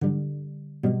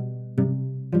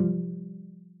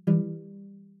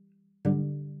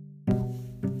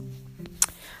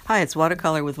Hi, it's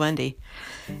Watercolor with Wendy,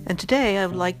 and today I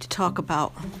would like to talk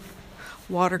about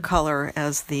watercolor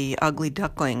as the ugly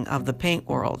duckling of the paint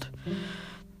world.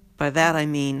 By that I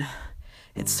mean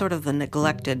it's sort of the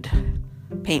neglected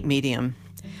paint medium,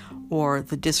 or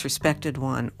the disrespected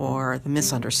one, or the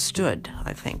misunderstood,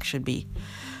 I think should be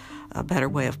a better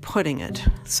way of putting it.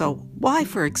 So why,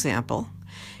 for example,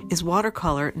 is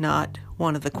watercolor not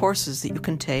one of the courses that you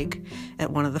can take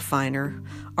at one of the finer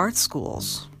art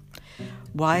schools?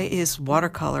 Why is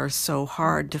watercolor so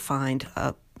hard to find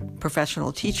a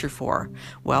professional teacher for?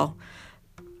 Well,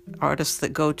 artists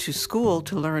that go to school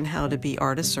to learn how to be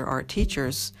artists or art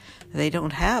teachers, they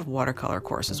don't have watercolor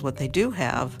courses. What they do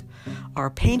have are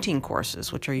painting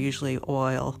courses, which are usually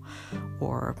oil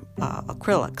or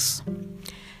acrylics.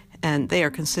 And they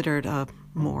are considered a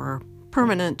more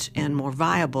permanent and more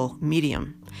viable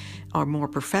medium, or more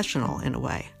professional in a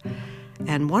way.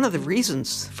 And one of the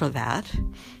reasons for that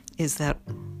is that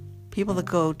people that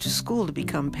go to school to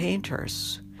become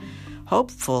painters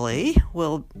hopefully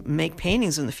will make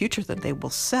paintings in the future that they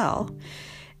will sell,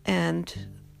 and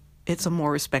it's a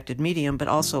more respected medium, but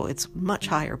also it's much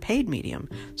higher paid medium.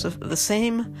 So the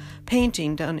same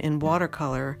painting done in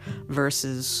watercolor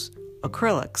versus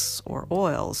acrylics or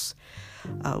oils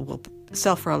will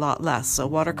sell for a lot less. So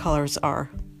watercolors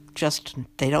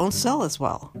they don't sell as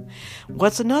well.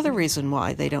 What's another reason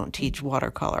why they don't teach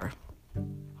watercolor?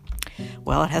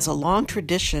 Well, it has a long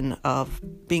tradition of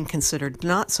being considered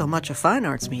not so much a fine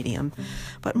arts medium,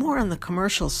 but more on the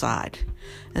commercial side.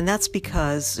 And that's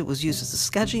because it was used as a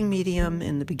sketching medium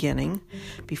in the beginning,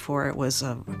 before it was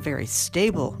a very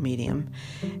stable medium,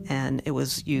 and it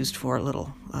was used for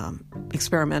little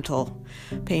experimental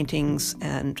paintings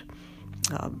and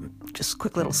just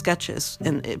quick little sketches,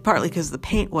 and partly because the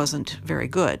paint wasn't very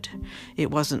good. It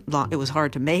was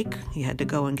hard to make. You had to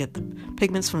go and get the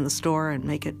pigments from the store and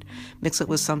mix it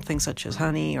with something such as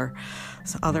honey or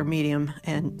some other medium,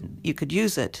 and you could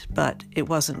use it, but it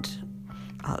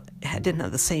didn't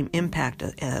have the same impact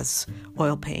as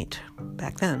oil paint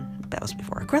back then. That was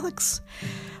before acrylics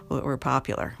were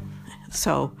popular.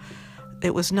 So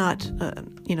it was not,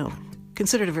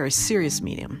 considered a very serious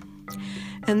medium.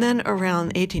 And then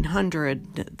around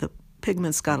 1800, the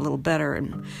pigments got a little better,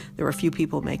 and there were a few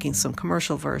people making some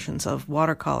commercial versions of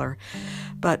watercolor.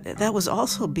 But that was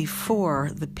also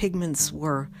before the pigments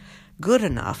were good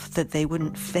enough that they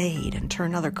wouldn't fade and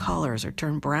turn other colors or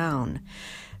turn brown.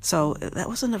 So that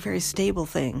wasn't a very stable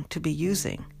thing to be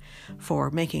using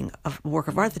for making a work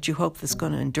of art that you hope is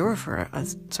going to endure for a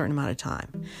certain amount of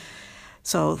time.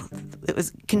 So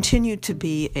it continued to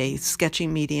be a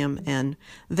sketching medium, and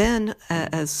then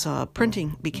as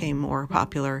printing became more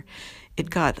popular, it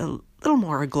got a little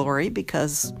more glory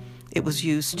because it was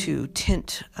used to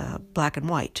tint black and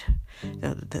white.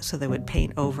 So they would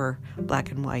paint over black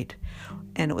and white,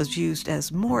 and it was used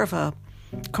as more of a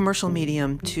commercial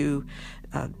medium to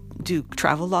do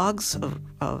travel logs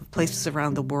of places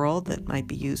around the world that might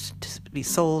be used to be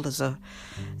sold as a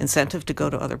incentive to go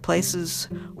to other places.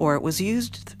 Or it was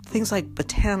used things like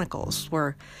botanicals,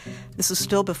 where this is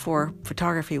still before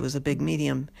photography was a big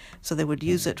medium, so they would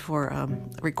use it for a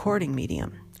recording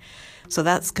medium. So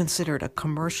that's considered a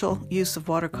commercial use of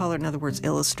watercolor, in other words,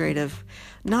 illustrative,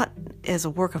 not as a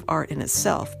work of art in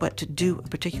itself, but to do a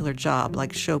particular job,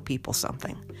 like show people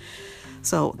something.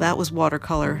 So that was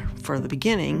watercolor for the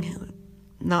beginning.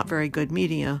 Not very good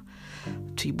media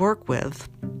to work with.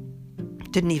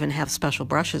 Didn't even have special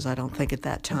brushes, I don't think, at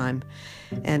that time.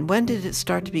 And when did it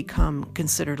start to become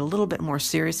considered a little bit more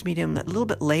serious medium? A little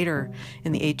bit later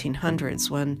in the 1800s,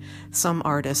 when some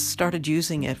artists started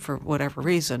using it for whatever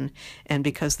reason, and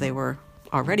because they were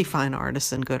already fine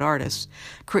artists and good artists,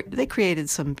 they created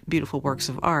some beautiful works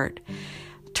of art.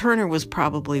 Turner was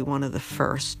probably one of the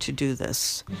first to do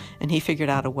this, and he figured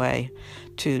out a way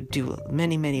to do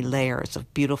many, many layers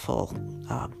of beautiful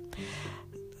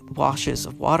washes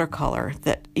of watercolor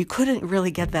that you couldn't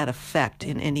really get that effect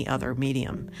in any other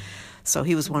medium. So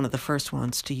he was one of the first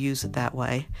ones to use it that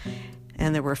way,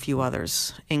 and there were a few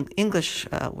others. English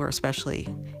were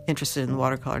especially interested in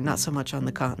watercolor, not so much on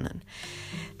the continent.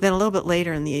 Then a little bit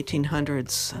later in the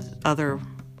 1800s, other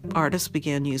artists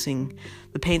began using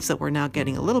the paints that were now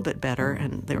getting a little bit better,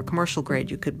 and they were commercial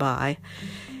grade you could buy.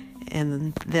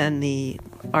 And then the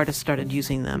artists started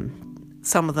using them.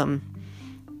 Some of them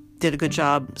did a good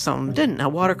job, some of them didn't. Now,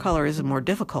 watercolor is a more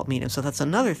difficult medium, so that's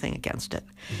another thing against it.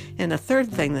 And a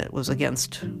third thing that was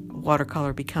against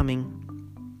watercolor becoming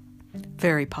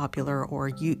very popular or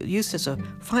used as a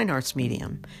fine arts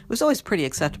medium. It was always pretty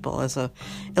acceptable as a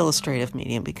illustrative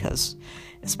medium because,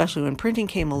 especially when printing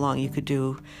came along, you could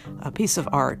do a piece of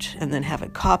art and then have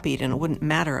it copied, and it wouldn't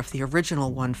matter if the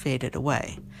original one faded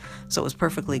away. So it was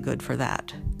perfectly good for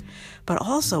that. But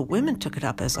also, women took it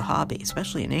up as a hobby,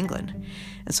 especially in England.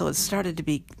 And so it started to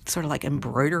be sort of like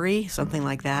embroidery, something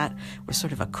like that, was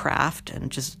sort of a craft,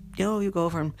 and just, you go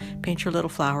over and paint your little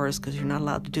flowers because you're not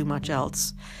allowed to do much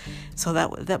else. So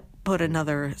that put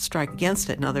another strike against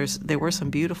it. Now, there were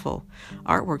some beautiful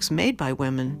artworks made by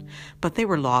women, but they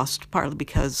were lost, partly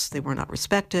because they were not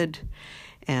respected,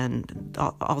 and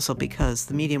also because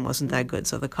the medium wasn't that good,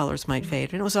 so the colors might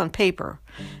fade. And it was on paper,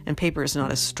 and paper is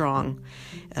not a strong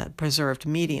preserved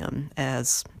medium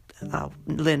as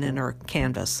linen or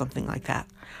canvas, something like that.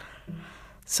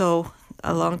 So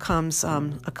along comes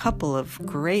a couple of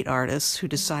great artists who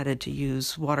decided to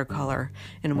use watercolor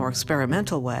in a more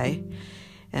experimental way.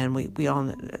 And we all,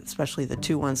 especially the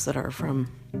two ones that are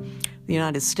from the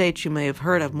United States, you may have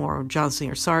heard of more, John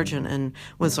Singer Sargent and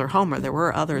Whistler Homer. There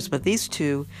were others, but these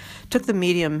two took the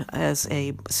medium as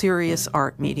a serious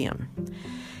art medium.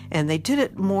 And they did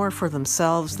it more for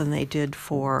themselves than they did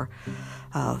for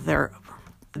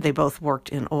they both worked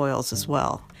in oils as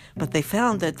well. But they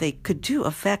found that they could do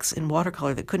effects in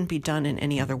watercolor that couldn't be done in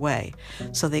any other way.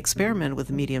 So they experimented with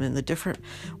the medium and the different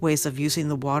ways of using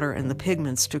the water and the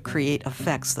pigments to create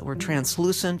effects that were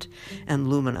translucent and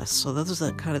luminous. So those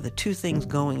are kind of the two things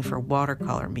going for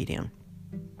watercolor medium.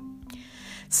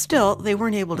 Still, they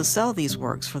weren't able to sell these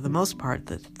works for the most part.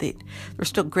 There was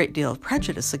still a great deal of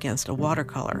prejudice against a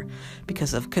watercolor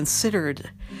because they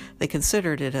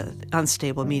considered it an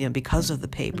unstable medium because of the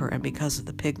paper and because of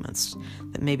the pigments,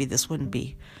 that maybe this wouldn't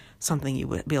be something you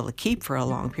would be able to keep for a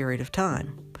long period of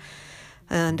time.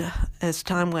 And as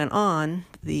time went on,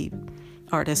 the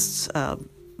artists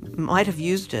might have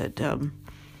used it.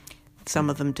 Some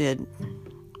of them did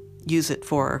use it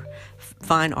for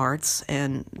fine arts,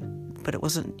 but it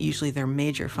wasn't usually their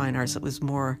major fine arts. It was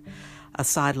more a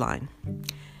sideline.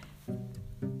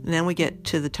 And then we get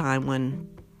to the time when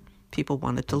people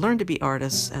wanted to learn to be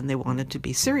artists, and they wanted to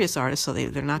be serious artists, so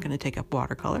they're not going to take up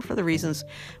watercolor for the reasons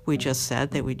we just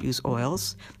said. They would use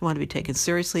oils. They wanted to be taken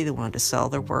seriously. They wanted to sell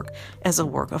their work as a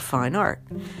work of fine art.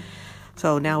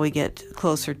 So now we get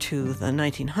closer to the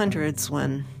 1900s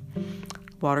when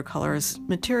watercolor's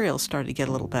materials started to get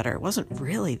a little better. It wasn't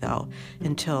really, though,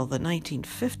 until the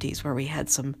 1950s where we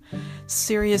had some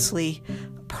seriously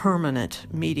permanent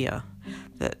media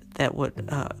that would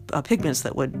pigments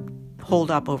that would hold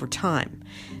up over time.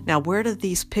 Now, where did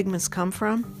these pigments come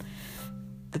from?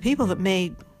 The people that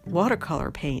made watercolor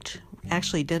paint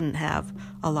actually didn't have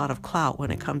a lot of clout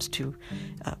when it comes to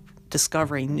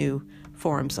discovering new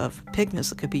forms of pigments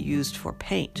that could be used for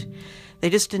paint. They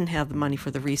just didn't have the money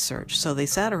for the research, so they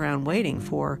sat around waiting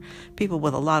for people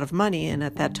with a lot of money, and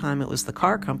at that time it was the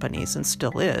car companies, and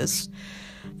still is,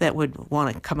 that would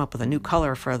want to come up with a new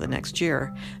color for the next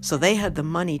year. So they had the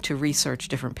money to research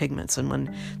different pigments, and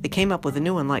when they came up with a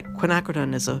new one, like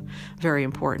quinacridone is a very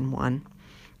important one,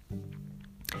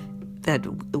 that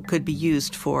could be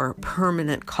used for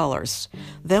permanent colors.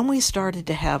 Then we started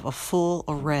to have a full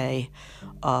array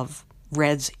of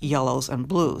reds, yellows, and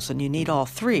blues, and you need all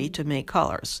three to make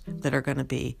colors that are going to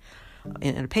be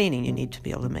in a painting. You need to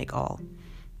be able to make all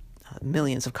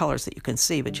millions of colors that you can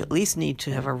see, but you at least need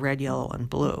to have a red, yellow, and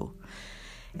blue.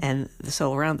 And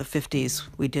so around the 50s,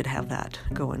 we did have that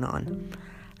going on.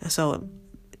 So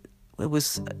it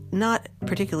was not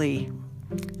particularly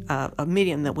a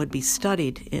medium that would be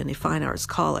studied in a fine arts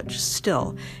college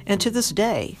still. And to this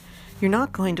day, you're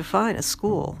not going to find a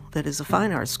school that is a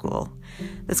fine arts school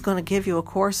that's going to give you a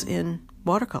course in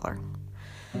watercolor.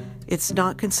 It's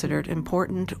not considered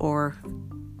important or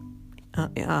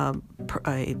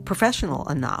professional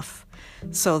enough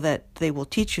so that they will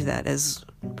teach you that. As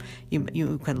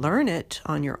you can learn it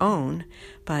on your own,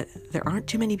 but there aren't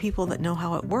too many people that know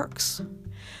how it works.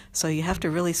 So you have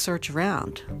to really search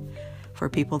around for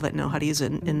people that know how to use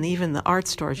it. And even the art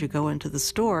stores, you go into the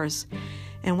stores,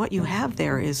 and what you have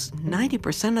there is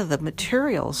 90% of the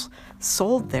materials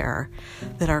sold there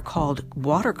that are called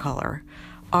watercolor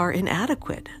are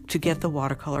inadequate to get the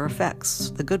watercolor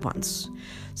effects, the good ones.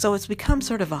 So it's become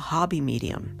sort of a hobby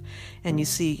medium. And you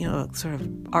see, sort of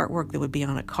artwork that would be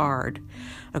on a card,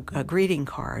 a greeting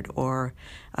card, or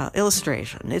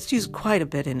illustration. It's used quite a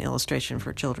bit in illustration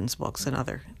for children's books and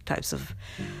other types of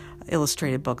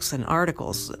illustrated books and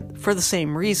articles for the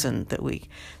same reason that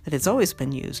it's always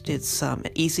been used. It's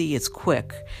easy, it's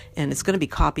quick, and it's going to be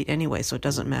copied anyway, so it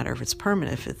doesn't matter if it's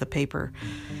permanent, if the paper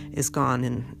is gone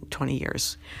in 20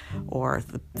 years or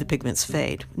the pigments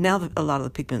fade. Now a lot of the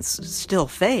pigments still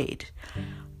fade,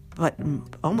 but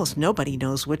almost nobody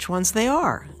knows which ones they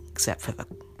are except for the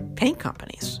paint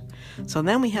companies. So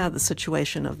then we have the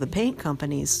situation of the paint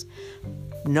companies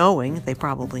knowing, they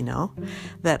probably know,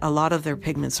 that a lot of their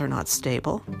pigments are not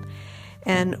stable.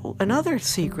 And another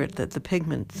secret that the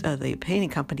painting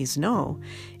companies know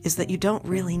is that you don't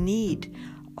really need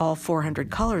all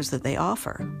 400 colors that they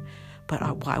offer.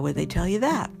 But why would they tell you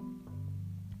that?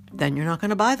 Then you're not going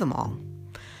to buy them all.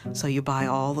 So you buy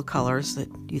all the colors that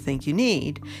you think you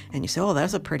need, and you say, oh,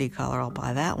 that's a pretty color, I'll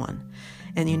buy that one.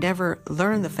 And you never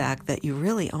learn the fact that you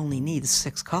really only need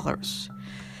 6 colors.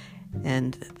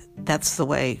 And that's the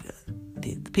way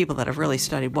the people that have really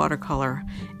studied watercolor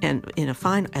and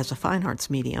as a fine arts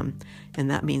medium, and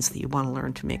that means that you want to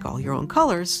learn to make all your own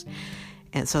colors.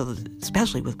 And so,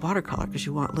 especially with watercolor, because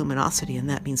you want luminosity, and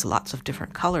that means lots of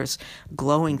different colors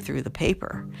glowing through the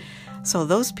paper. So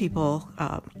those people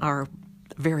are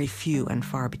very few and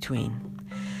far between.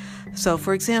 So,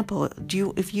 for example,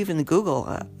 if you even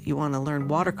Google, you want to learn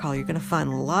watercolor, you're going to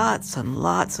find lots and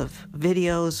lots of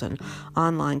videos and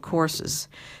online courses,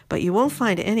 but you won't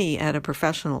find any at a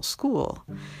professional school.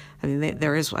 I mean,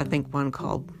 there is, I think, one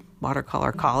called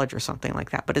Watercolor College or something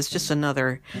like that, but it's just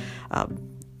another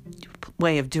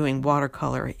way of doing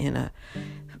watercolor in a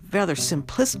rather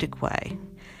simplistic way,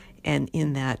 and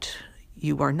in that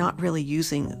you are not really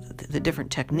using the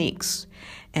different techniques.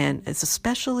 And it's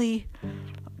especially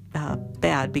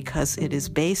bad because it is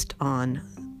based on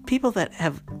people that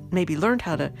have maybe learned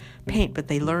how to paint, but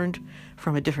they learned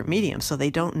from a different medium, so they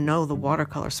don't know the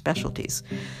watercolor specialties.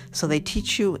 So they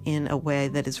teach you in a way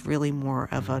that is really more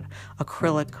of an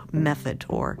acrylic method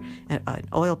or an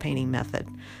oil painting method,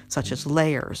 such as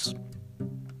layers.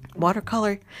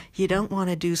 Watercolor, you don't want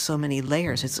to do so many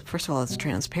layers. First of all, it's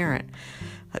transparent.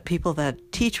 But people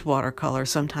that teach watercolor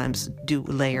sometimes do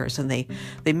layers, and they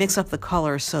mix up the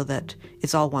colors so that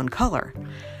it's all one color.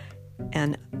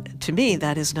 And to me,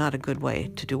 that is not a good way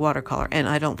to do watercolor. And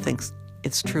I don't think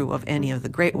it's true of any of the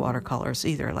great watercolors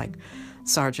either, like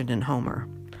Sargent and Homer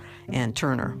and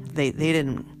Turner. They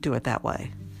didn't do it that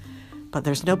way. But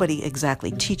there's nobody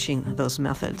exactly teaching those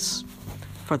methods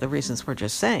for the reasons we're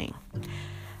just saying.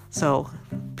 So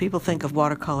people think of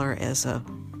watercolor as a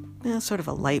sort of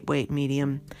a lightweight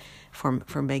medium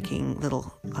for making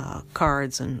little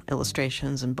cards and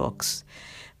illustrations and books,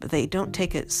 but they don't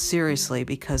take it seriously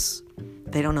because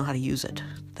they don't know how to use it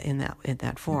in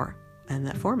that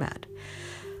format.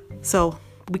 So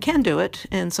we can do it,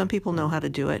 and some people know how to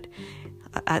do it.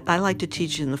 I like to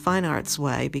teach in the fine arts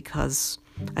way because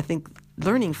I think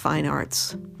learning fine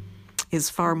arts is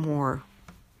far more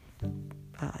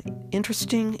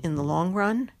interesting in the long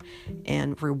run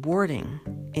and rewarding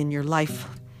in your life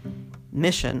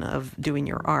mission of doing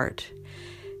your art,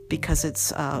 because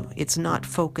it's not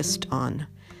focused on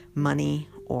money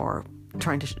or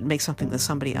trying to make something that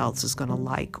somebody else is going to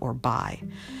like or buy.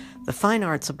 The fine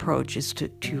arts approach is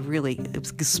to really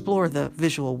explore the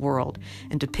visual world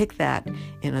and depict that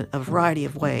in a variety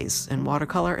of ways, and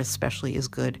watercolor especially is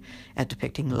good at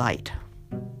depicting light.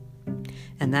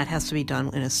 And that has to be done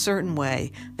in a certain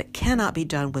way that cannot be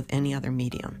done with any other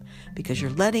medium, because you're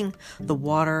letting the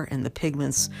water and the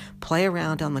pigments play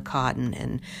around on the cotton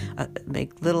and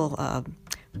make little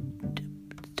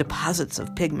deposits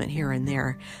of pigment here and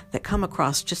there that come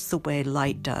across just the way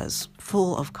light does,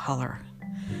 full of color.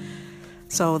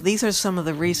 So these are some of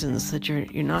the reasons that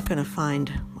you're not going to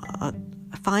find a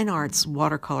fine arts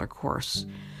watercolor course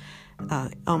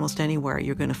almost anywhere.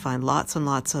 You're going to find lots and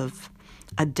lots of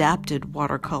adapted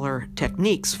watercolor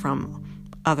techniques from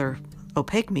other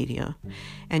opaque media,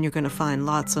 and you're going to find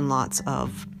lots and lots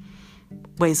of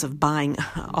ways of buying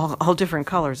all different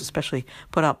colors, especially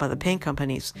put out by the paint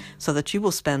companies, so that you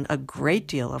will spend a great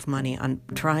deal of money on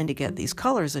trying to get these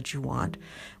colors that you want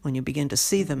when you begin to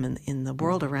see them in the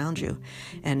world around you.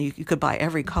 And you could buy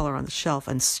every color on the shelf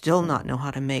and still not know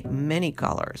how to make many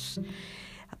colors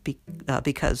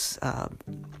because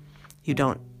you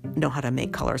don't know how to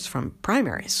make colors from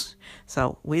primaries.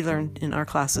 So we learned in our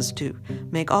classes to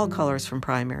make all colors from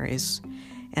primaries,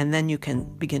 and then you can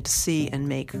begin to see and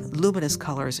make luminous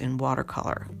colors in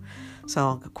watercolor.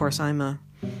 So, of course, I'm an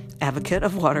advocate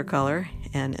of watercolor,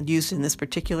 and used in this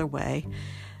particular way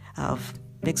of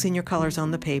mixing your colors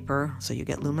on the paper so you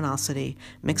get luminosity,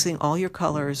 mixing all your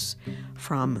colors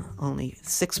from only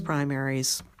 6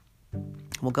 primaries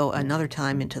We'll go another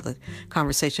time into the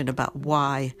conversation about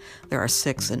why there are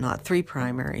 6 and not 3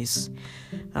 primaries.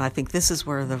 And I think this is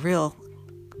where the real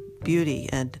beauty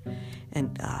and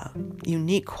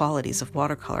unique qualities of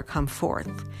watercolor come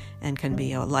forth and can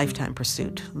be a lifetime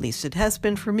pursuit. At least it has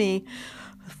been for me,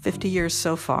 50 years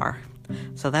so far.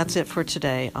 So that's it for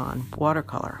today on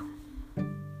watercolor.